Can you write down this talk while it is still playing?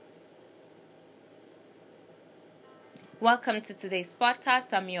Welcome to today's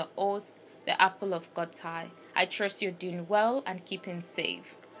podcast. I'm your host, the Apple of God's Eye. I trust you're doing well and keeping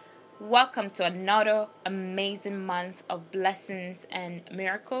safe. Welcome to another amazing month of blessings and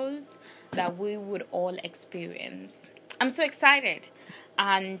miracles that we would all experience. I'm so excited.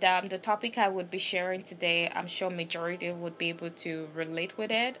 And the topic I would be sharing today, I'm sure majority would be able to relate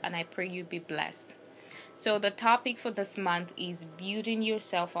with it, and I pray you be blessed. So the topic for this month is building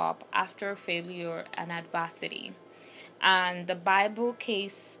yourself up after failure and adversity. And the Bible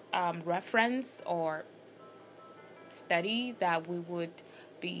case reference or study that we would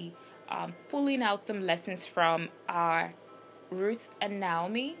be pulling out some lessons from are Ruth and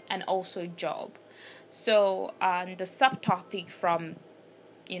Naomi and also Job. So the subtopic from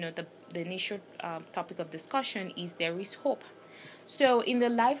the initial topic of discussion is there is hope. So in the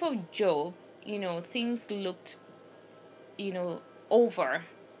life of Job, things looked over,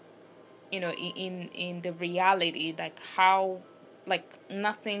 in the reality, like how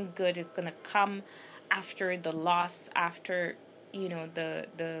nothing good is gonna come after the loss, after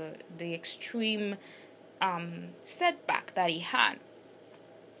the extreme setback that he had.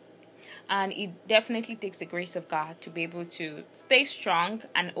 And it definitely takes the grace of God to be able to stay strong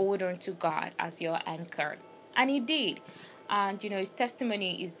and hold on to God as your anchor. And he did. And his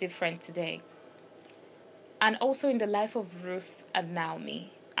testimony is different today. And also in the life of Ruth and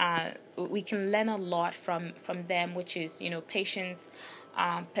Naomi, we can learn a lot from them, which is patience,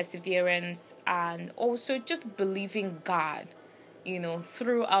 perseverance, and also just believing God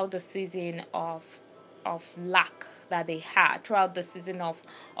throughout the season of lack that they had, throughout the season of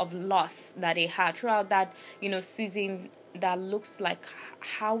loss that they had, throughout that season that looks like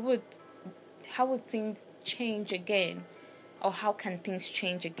how would things change again, or how can things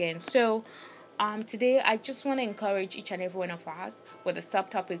change again. So today I just want to encourage each and every one of us with a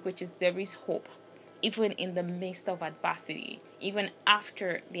subtopic, which is there is hope even in the midst of adversity, even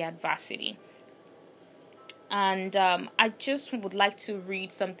after the adversity. And I just would like to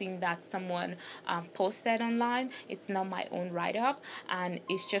read something that someone posted online. It's not my own write-up, and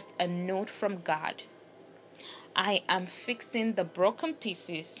it's just a note from God. I am fixing the broken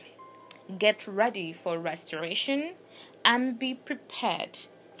pieces. Get ready for restoration and be prepared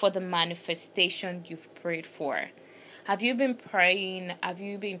for the manifestation you've prayed for. Have you been praying? Have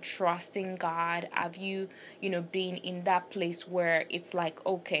you been trusting God? Have you, been in that place where it's like,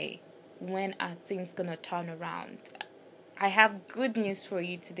 okay, when are things going to turn around? I have good news for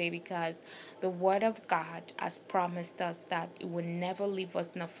you today, because the Word of God has promised us that it will never leave us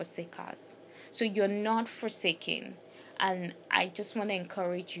nor forsake us. So you're not forsaken. And I just want to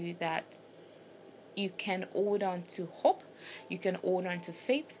encourage you that you can hold on to hope, you can hold on to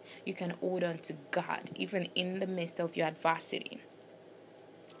faith, you can hold on to God, even in the midst of your adversity.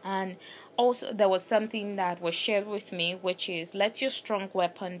 And also, there was something that was shared with me, which is let your strong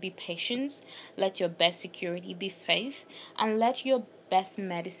weapon be patience, let your best security be faith, and let your best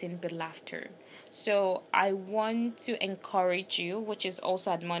medicine be laughter. So I want to encourage you, which is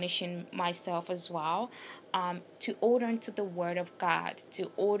also admonishing myself as well, to hold on to the Word of God, to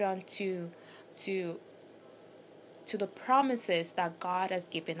hold on to the promises that God has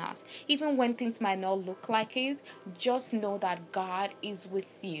given us. Even when things might not look like it, just know that God is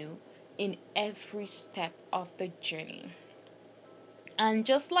with you in every step of the journey. And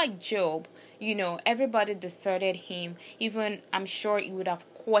just like Job, everybody deserted him. Even I'm sure he would have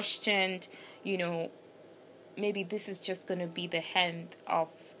questioned, maybe this is just going to be the end of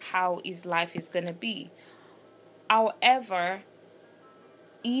how his life is going to be. However,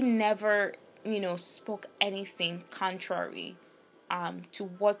 he never spoke anything contrary to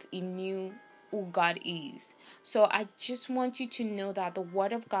what he knew who God is. So I just want you to know that the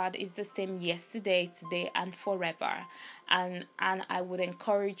Word of God is the same yesterday, today, and forever. And I would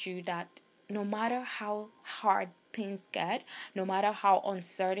encourage you that no matter how hard things get, no matter how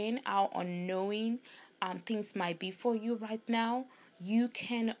uncertain, how unknowing things might be for you right now, you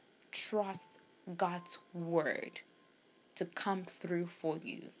can trust God's Word to come through for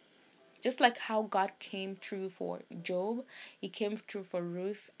you. Just like how God came through for Job, He came through for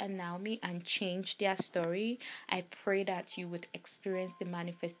Ruth and Naomi and changed their story. I pray that you would experience the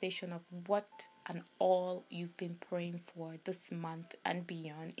manifestation of what and all you've been praying for this month and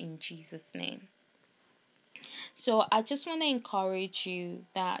beyond, in Jesus' name. So I just want to encourage you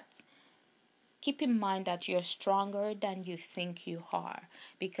that keep in mind that you're stronger than you think you are.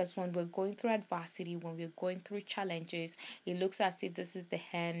 Because when we're going through adversity, when we're going through challenges, it looks as if this is the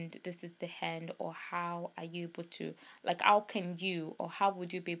end, or how are you able to, how can you, or how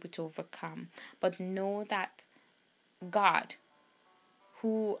would you be able to overcome? But know that God,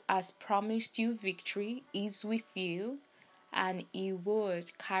 who has promised you victory, is with you, and He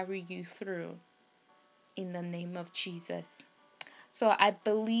would carry you through in the name of Jesus. So I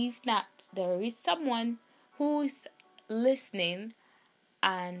believe that there is someone who is listening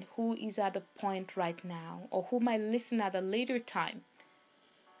and who is at a point right now, or who might listen at a later time,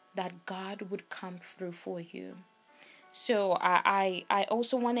 that God would come through for you. So I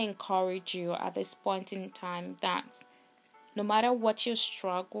also want to encourage you at this point in time that no matter what your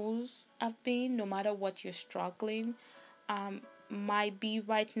struggles have been, no matter what you're struggling might be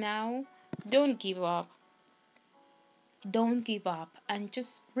right now, don't give up. Don't give up, and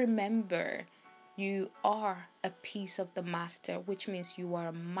just remember you are a piece of the master, which means you are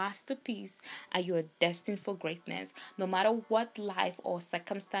a masterpiece and you are destined for greatness. No matter what life or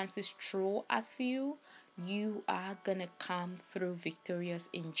circumstances throw at you, you are gonna come through victorious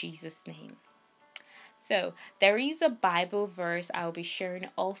in Jesus' name. So, there is a Bible verse I'll be sharing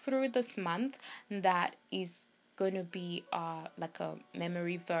all through this month that is going to be like a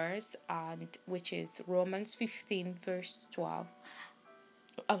memory verse, and which is Romans 15 verse 12.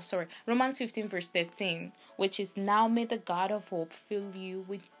 Oh, sorry, Romans 15 verse 13, which is, now may the God of hope fill you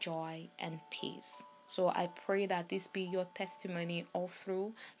with joy and peace. So I pray that this be your testimony all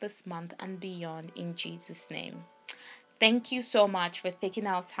through this month and beyond in Jesus' name. Thank you so much for taking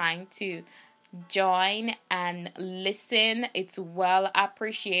our time to join and listen. It's well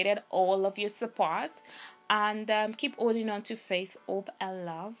appreciated, all of your support. And keep holding on to faith, hope, and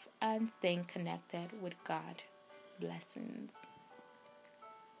love, and staying connected with God. Blessings.